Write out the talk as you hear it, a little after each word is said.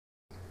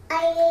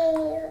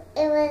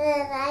It was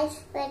a nice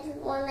bed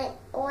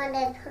when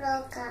I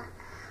broke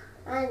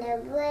on the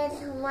bridge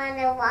when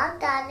I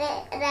walked on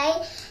it and I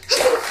hit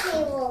the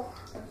table.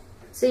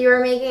 So you were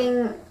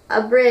making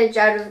a bridge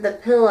out of the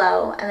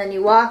pillow and then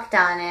you walked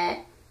on it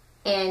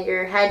and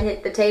your head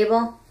hit the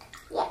table?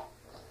 Yeah.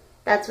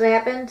 That's what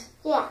happened?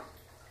 Yeah.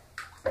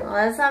 Well,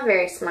 that's not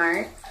very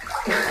smart.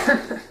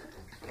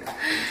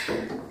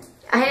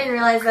 I didn't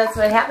realize that's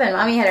what happened.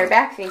 Mommy had her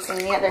back facing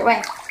the other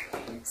way.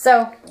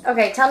 So,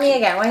 okay, tell me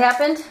again. What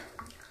happened?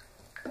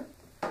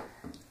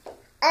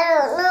 I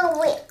don't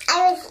know.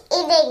 I was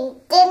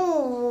eating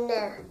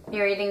dinner. You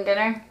were eating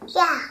dinner?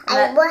 Yeah,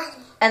 I was.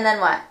 And then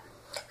what?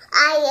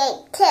 I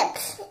ate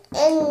chips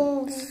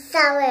and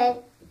sour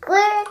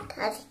cream.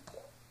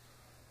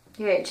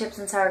 You ate chips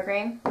and sour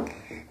cream?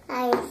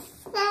 I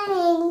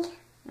sang.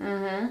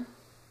 Mm-hmm.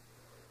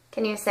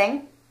 Can you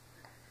sing?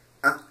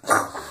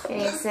 Can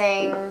you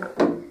sing?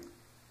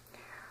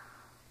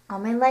 All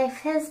my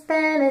life has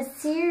been a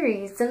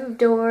series of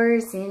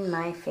doors in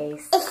my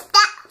face. Is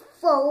that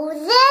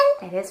Frozen?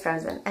 It is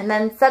Frozen. And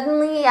then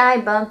suddenly I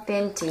bump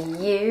into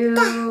you.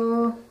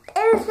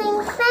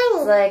 Everything's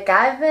It's like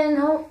I've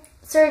been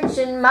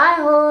searching my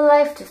whole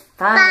life to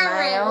find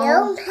my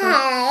own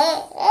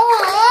pet.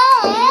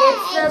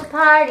 It's the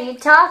party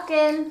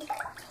talking.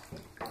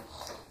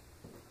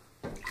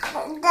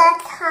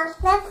 That's kind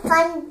of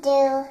fun,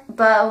 too.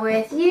 But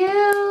with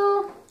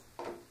you,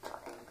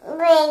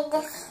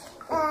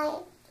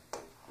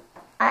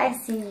 I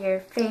see your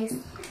face.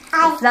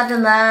 It's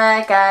nothing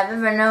like I've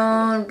ever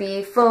known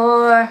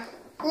before.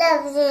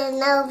 Love's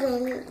an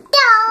open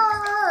door.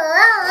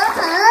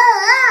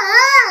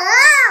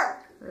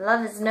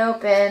 Love is an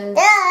open.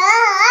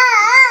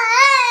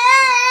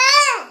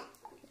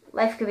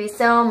 Life could be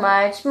so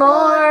much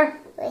more.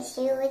 Wish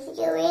you, with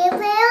you.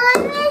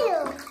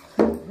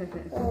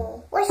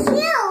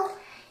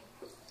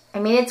 I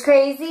mean, it's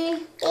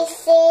crazy. You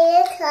see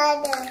the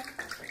color.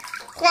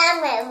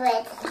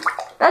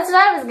 That's what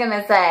I was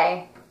gonna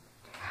say.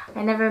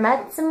 I never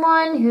met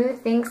someone who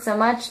thinks so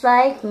much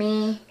like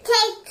me.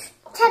 Take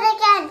it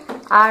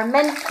again. Our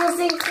mental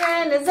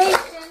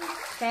synchronization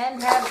can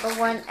have but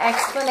one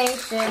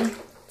explanation.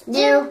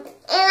 You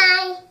and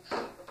I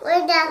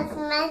were just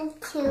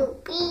meant to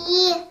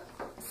be.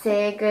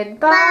 Say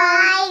goodbye.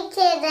 Bye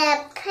to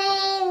the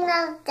pain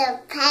of the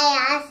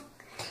past.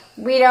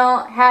 We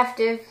don't have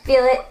to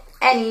feel it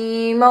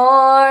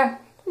anymore.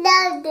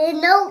 Love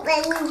an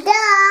open door.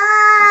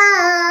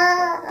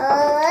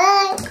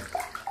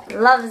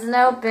 Love is an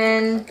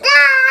open door.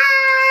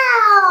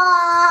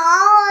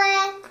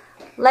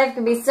 Life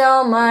could be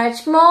so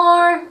much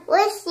more.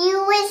 Wish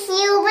you. With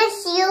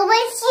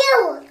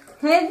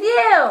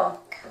you.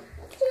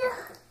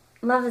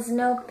 Love is an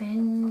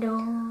open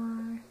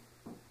door.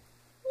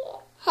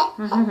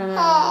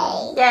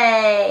 Hey.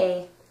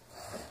 Yay.